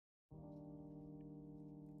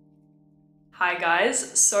Hi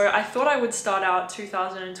guys, so I thought I would start out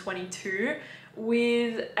 2022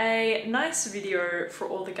 with a nice video for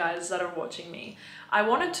all the guys that are watching me. I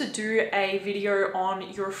wanted to do a video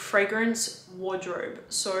on your fragrance wardrobe.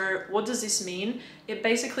 So what does this mean? It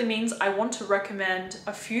basically means I want to recommend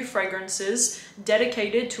a few fragrances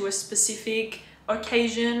dedicated to a specific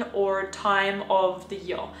occasion or time of the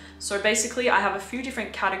year. So basically I have a few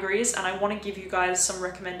different categories and I want to give you guys some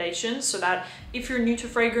recommendations so that if you're new to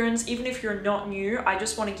fragrance, even if you're not new, I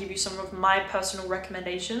just want to give you some of my personal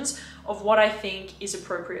recommendations of what I think is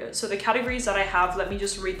appropriate. So the categories that I have, let me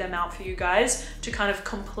just read them out for you guys to kind of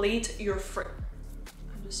complete your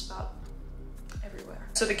I'm just about everywhere.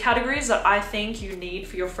 So the categories that I think you need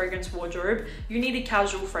for your fragrance wardrobe, you need a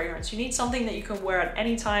casual fragrance. You need something that you can wear at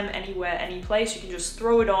any time, anywhere, any place. You can just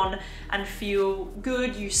throw it on and feel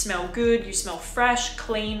good. You smell fresh,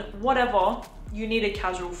 clean, whatever. You need a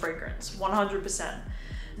casual fragrance, 100%.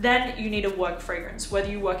 Then you need a work fragrance. Whether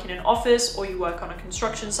you work in an office or you work on a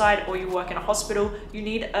construction site or you work in a hospital, you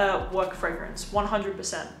need a work fragrance,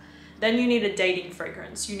 100%. Then you need a dating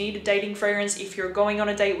fragrance. You need a dating fragrance if you're going on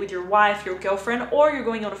a date with your wife, your girlfriend, or you're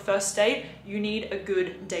going on a first date, you need a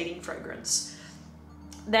good dating fragrance.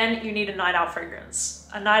 Then you need a night out fragrance.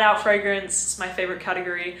 A night out fragrance is my favorite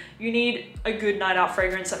category. You need a good night out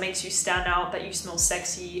fragrance that makes you stand out, that you smell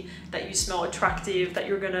sexy, that you smell attractive, that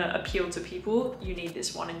you're gonna appeal to people. You need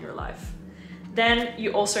this one in your life. Then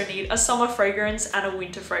you also need a summer fragrance and a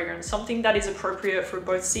winter fragrance, something that is appropriate for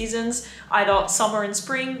both seasons, either summer and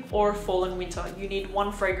spring or fall and winter. You need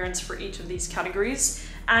one fragrance for each of these categories.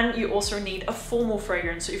 And you also need a formal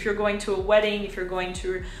fragrance. So if you're going to a wedding, if you're going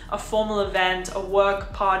to a formal event, a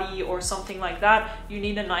work party or something like that, you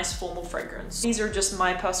need a nice formal fragrance. These are just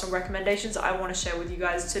my personal recommendations I want to share with you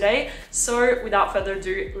guys today. So without further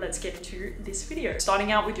ado, let's get into this video.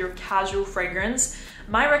 Starting out with your casual fragrance,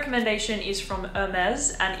 my recommendation is from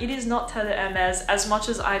Hermes, and it is not Terre d'Hermes. As much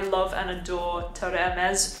as I love and adore Terre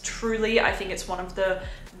d'Hermes, truly I think it's one of the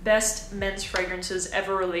best men's fragrances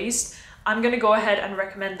ever released. I'm gonna go ahead and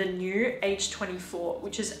recommend the new H24,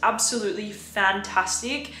 which is absolutely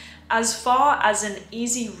fantastic. As far as an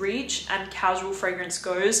easy reach and casual fragrance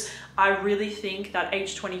goes, I really think that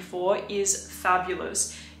H24 is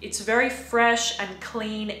fabulous. It's very fresh and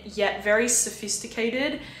clean, yet very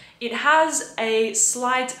sophisticated. It has a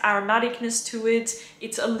slight aromaticness to it.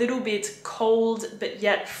 It's a little bit cold, but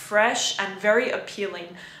yet fresh and very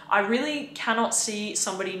appealing. I really cannot see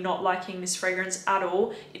somebody not liking this fragrance at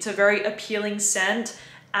all. It's a very appealing scent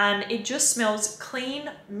and it just smells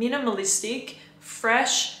clean, minimalistic,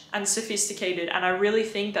 fresh, and sophisticated. And I really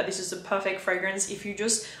think that this is the perfect fragrance if you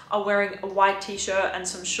just are wearing a white t-shirt and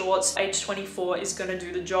some shorts. H24 is gonna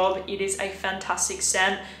do the job. It is a fantastic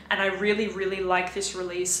scent and I really, really like this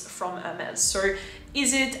release from Hermes. So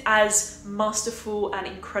is it as masterful and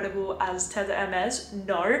incredible as Terre d'Hermes?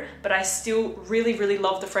 No, but I still really, really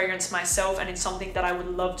love the fragrance myself and it's something that I would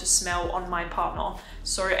love to smell on my partner.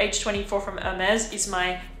 So H24 from Hermes is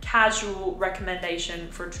my casual recommendation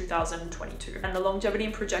for 2022. And the longevity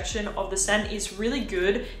and projection of the scent is really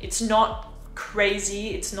good. It's not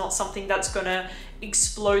crazy. It's not something that's gonna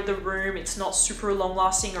explode the room. It's not super long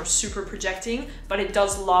lasting or super projecting, but it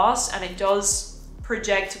does last and it does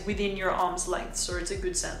project within your arm's length, so it's a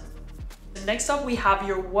good scent. Next up we have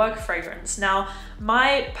your work fragrance. Now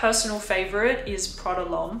my personal favorite is Prada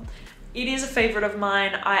L'Homme. It is a favorite of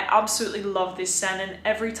mine. I absolutely love this scent and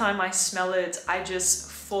every time I smell it I just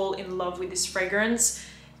fall in love with this fragrance.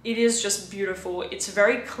 It is just beautiful. It's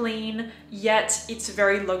very clean, yet it's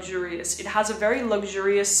very luxurious. It has a very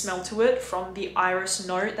luxurious smell to it from the iris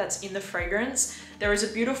note that's in the fragrance. There is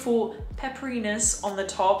a beautiful pepperiness on the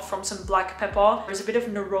top from some black pepper. There's a bit of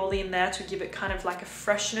neroli in there to give it kind of like a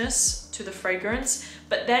freshness to the fragrance.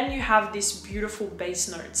 But then you have these beautiful base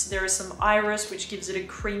notes. There is some iris, which gives it a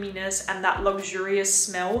creaminess, and that luxurious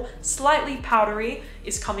smell, slightly powdery,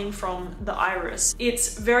 is coming from the iris.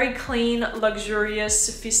 It's very clean, luxurious,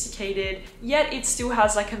 sophisticated, yet it still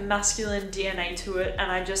has like a masculine DNA to it,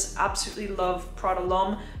 and I just absolutely love Prada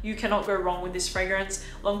L'Homme. You cannot go wrong with this fragrance.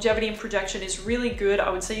 Longevity and projection is really good. I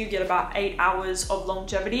would say you get about 8 hours of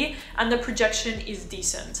longevity, and the projection is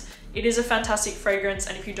decent. It is a fantastic fragrance,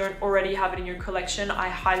 and if you don't already have it in your collection, I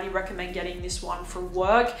highly recommend getting this one for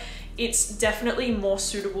work. It's definitely more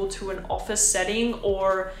suitable to an office setting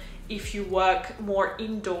or if you work more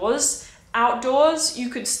indoors. Outdoors, you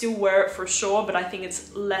could still wear it for sure, but I think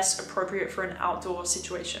it's less appropriate for an outdoor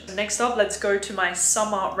situation. Next up, let's go to my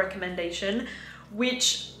summer recommendation,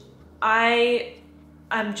 which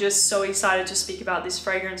I'm just so excited to speak about this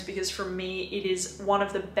fragrance because for me, it is one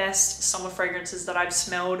of the best summer fragrances that I've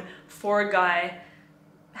smelled for a guy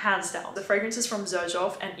hands down. The fragrance is from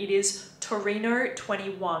Xerjoff and it is Torino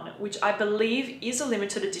 21, which I believe is a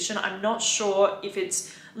limited edition. I'm not sure if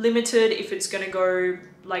it's limited, if it's gonna go,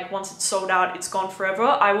 like once it's sold out, it's gone forever.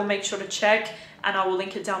 I will make sure to check and I will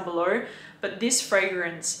link it down below. But this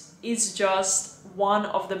fragrance is just one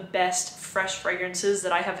of the best fresh fragrances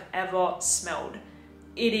that I have ever smelled.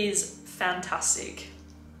 It is fantastic.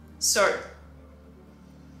 So,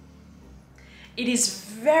 it is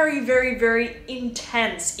very, very, very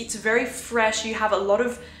intense. It's very fresh. You have a lot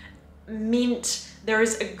of mint. There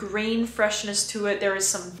is a green freshness to it. There is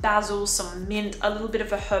some basil, some mint, a little bit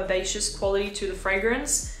of a herbaceous quality to the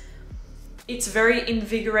fragrance. It's very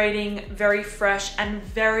invigorating, very fresh, and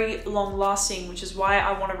very long lasting, which is why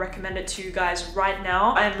I want to recommend it to you guys right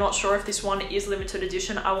now. I am not sure if this one is limited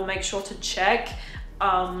edition. I will make sure to check.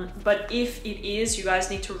 But if it is, you guys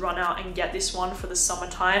need to run out and get this one for the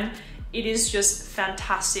summertime. It is just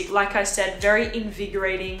fantastic. Like I said, very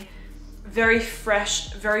invigorating, very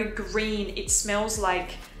fresh, very green. It smells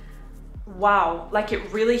like, wow, like it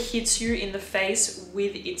really hits you in the face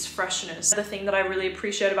with its freshness. The thing that I really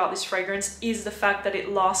appreciate about this fragrance is the fact that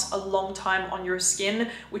it lasts a long time on your skin,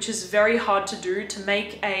 which is very hard to do. To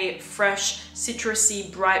make a fresh, citrusy,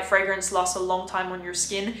 bright fragrance last a long time on your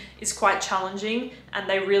skin is quite challenging, and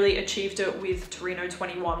they really achieved it with Torino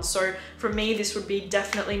 21. So for me, this would be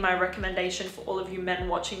definitely my recommendation for all of you men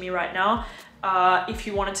watching me right now. If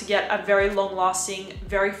you wanted to get a very long-lasting,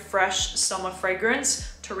 very fresh summer fragrance,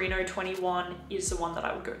 Torino 21 is the one that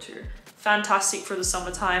I would go to. Fantastic for the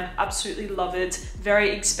summertime, absolutely love it.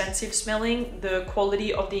 Very expensive smelling. The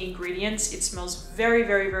quality of the ingredients, it smells very,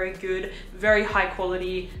 very, very good, very high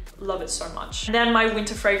quality, love it so much. And then my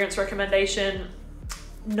winter fragrance recommendation,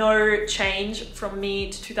 no change from me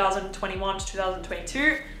to 2021 to 2022.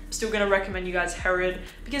 I'm still gonna recommend you guys Herod,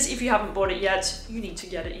 because if you haven't bought it yet, you need to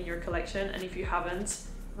get it in your collection. And if you haven't,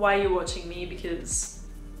 why are you watching me? Because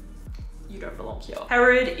you don't belong here.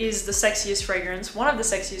 Herod is the sexiest fragrance, one of the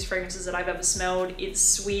sexiest fragrances that I've ever smelled. It's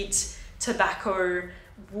sweet, tobacco,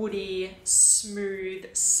 woody, smooth,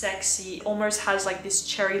 sexy. Almost has like this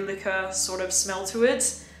cherry liquor sort of smell to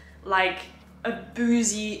it, like a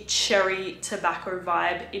boozy cherry tobacco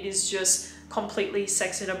vibe. It is just completely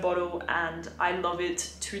sex in a bottle, and I love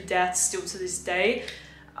it to death still to this day.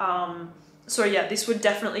 So yeah, this would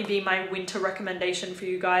definitely be my winter recommendation for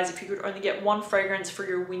you guys. If you could only get one fragrance for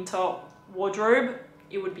your winter wardrobe,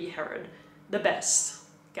 it would be Herod. The best,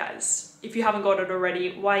 guys. If you haven't got it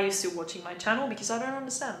already, why are you still watching my channel? Because I don't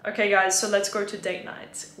understand. Okay guys, so let's go to date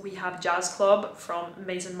night. We have Jazz Club from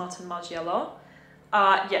Maison Martin Margiela.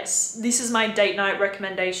 Yes, this is my date night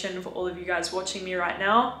recommendation for all of you guys watching me right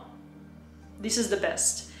now. This is the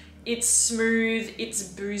best. It's smooth, it's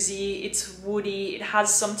boozy, it's woody, it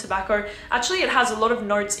has some tobacco. Actually, it has a lot of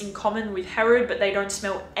notes in common with Herod, but they don't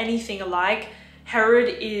smell anything alike. Herod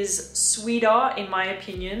is sweeter, in my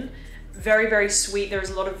opinion. Very, very sweet.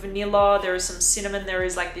 There's a lot of vanilla, there is some cinnamon, there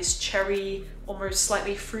is like this cherry, almost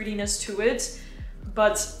slightly fruitiness to it.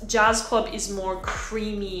 But Jazz Club is more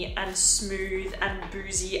creamy and smooth and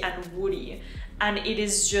boozy and woody. And it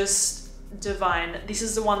is just divine. This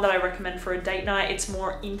is the one that I recommend for a date night. It's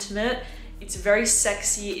more intimate, it's very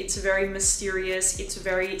sexy, it's very mysterious, it's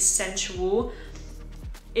very sensual.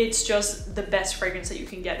 It's just the best fragrance that you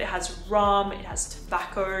can get. It has rum, it has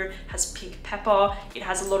tobacco, it has pink pepper, it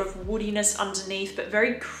has a lot of woodiness underneath, but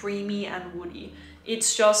very creamy and woody.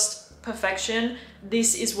 It's just perfection.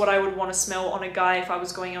 This is what I would want to smell on a guy if I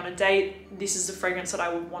was going on a date. This is the fragrance that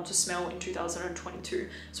I would want to smell in 2022.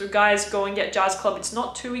 So guys, go and get Jazz Club. It's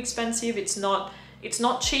not too expensive. It's not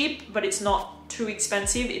cheap, but it's not too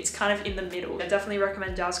expensive. It's kind of in the middle. I definitely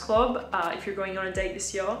recommend Jazz Club if you're going on a date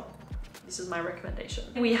this year. This is my recommendation.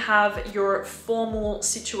 We have your formal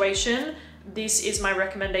situation. This is my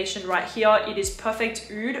recommendation right here. It is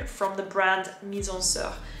Perfect Oud from the brand Mise en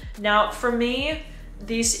Serre. Now, for me,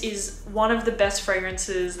 this is one of the best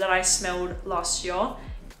fragrances that I smelled last year.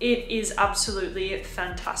 It is absolutely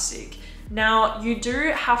fantastic. Now, you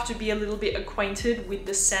do have to be a little bit acquainted with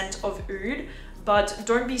the scent of oud, but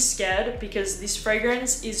don't be scared because this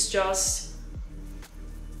fragrance is just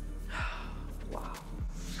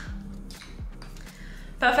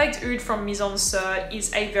Perfect Oud from Mise en Serre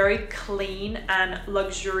is a very clean and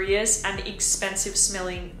luxurious and expensive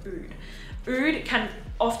smelling oud. Oud can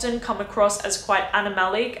often come across as quite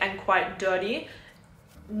animalic and quite dirty.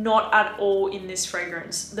 Not at all in this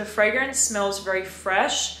fragrance. The fragrance smells very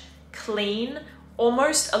fresh, clean,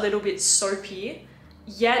 almost a little bit soapy,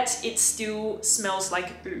 yet it still smells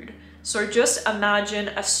like oud. So just imagine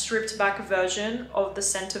a stripped back version of the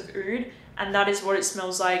scent of oud and that is what it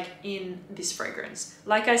smells like in this fragrance.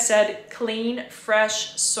 Like I said, clean,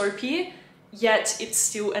 fresh, soapy, yet it's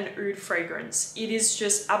still an oud fragrance. It is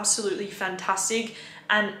just absolutely fantastic,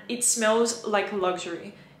 and it smells like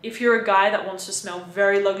luxury. If you're a guy that wants to smell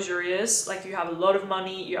very luxurious, like you have a lot of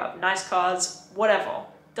money, you have nice cars, whatever,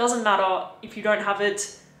 doesn't matter. If you don't have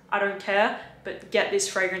it, I don't care, but get this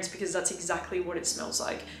fragrance because that's exactly what it smells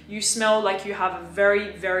like. You smell like you have a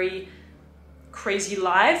very, very crazy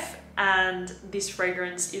life, and this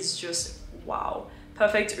fragrance is just wow.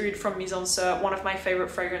 Perfect Oud from Mise en Serre, one of my favorite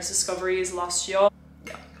fragrance discoveries last year.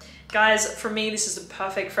 Guys, for me, this is a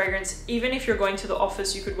perfect fragrance. Even if you're going to the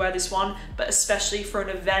office, you could wear this one, but especially for an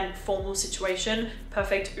event, formal situation,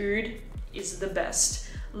 Perfect Oud is the best.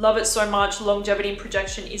 Love it so much. Longevity and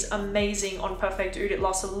projection is amazing on Perfect Oud. It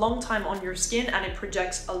lasts a long time on your skin and it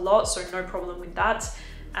projects a lot, so no problem with that.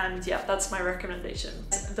 And yeah, that's my recommendation.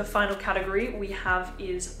 The final category we have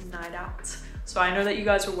is night out. So I know that you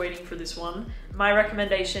guys were waiting for this one. My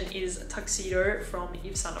recommendation is Tuxedo from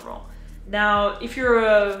Yves Saint Laurent. Now, if you're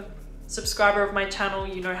a subscriber of my channel,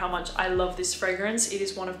 you know how much I love this fragrance. It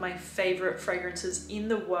is one of my favorite fragrances in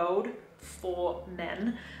the world for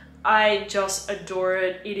men. I just adore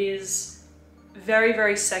it. It is very,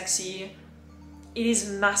 very sexy. It is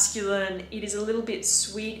masculine. It is a little bit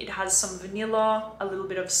sweet. It has some vanilla, a little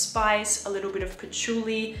bit of spice, a little bit of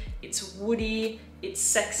patchouli. It's woody, it's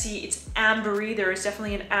sexy, it's ambery. There is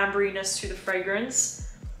definitely an amberiness to the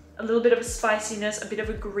fragrance. A little bit of a spiciness, a bit of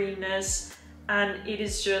a greenness, and it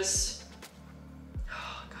is just,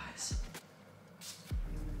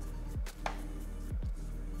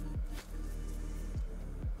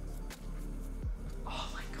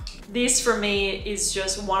 this for me is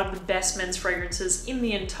just one of the best men's fragrances in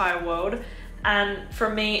the entire world. And for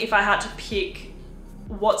me, if I had to pick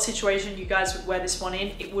what situation you guys would wear this one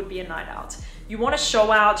in, it would be a night out. You want to show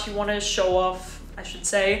out, you want to show off, I should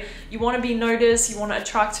say. You want to be noticed, you want to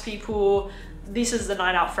attract people. This is the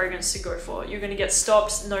night out fragrance to go for. You're going to get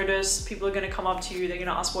stopped, noticed, people are going to come up to you, they're going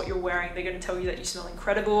to ask what you're wearing, they're going to tell you that you smell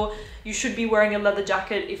incredible. You should be wearing a leather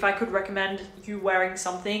jacket. If I could recommend you wearing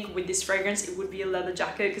something with this fragrance, it would be a leather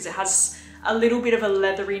jacket because it has a little bit of a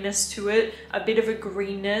leatheriness to it, a bit of a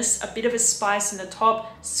greenness, a bit of a spice in the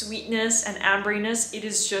top, sweetness and amberiness. It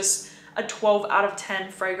is just a 12 out of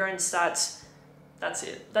 10 fragrance. That's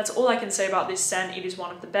it. That's all I can say about this scent. It is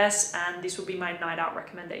one of the best, and this will be my night out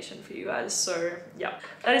recommendation for you guys. So yeah,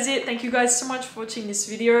 that is it. Thank you guys so much for watching this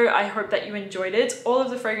video. I hope that you enjoyed it. All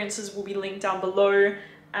of the fragrances will be linked down below,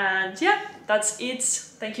 and yeah, that's it.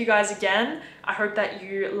 Thank you guys again. I hope that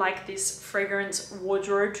you like this fragrance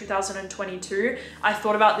wardrobe 2022. I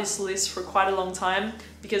thought about this list for quite a long time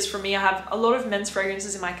because for me, I have a lot of men's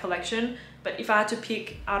fragrances in my collection, but if I had to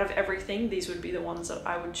pick out of everything, these would be the ones that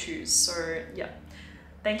I would choose. So yeah.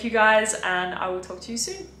 Thank you guys, and I will talk to you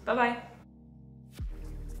soon. Bye bye.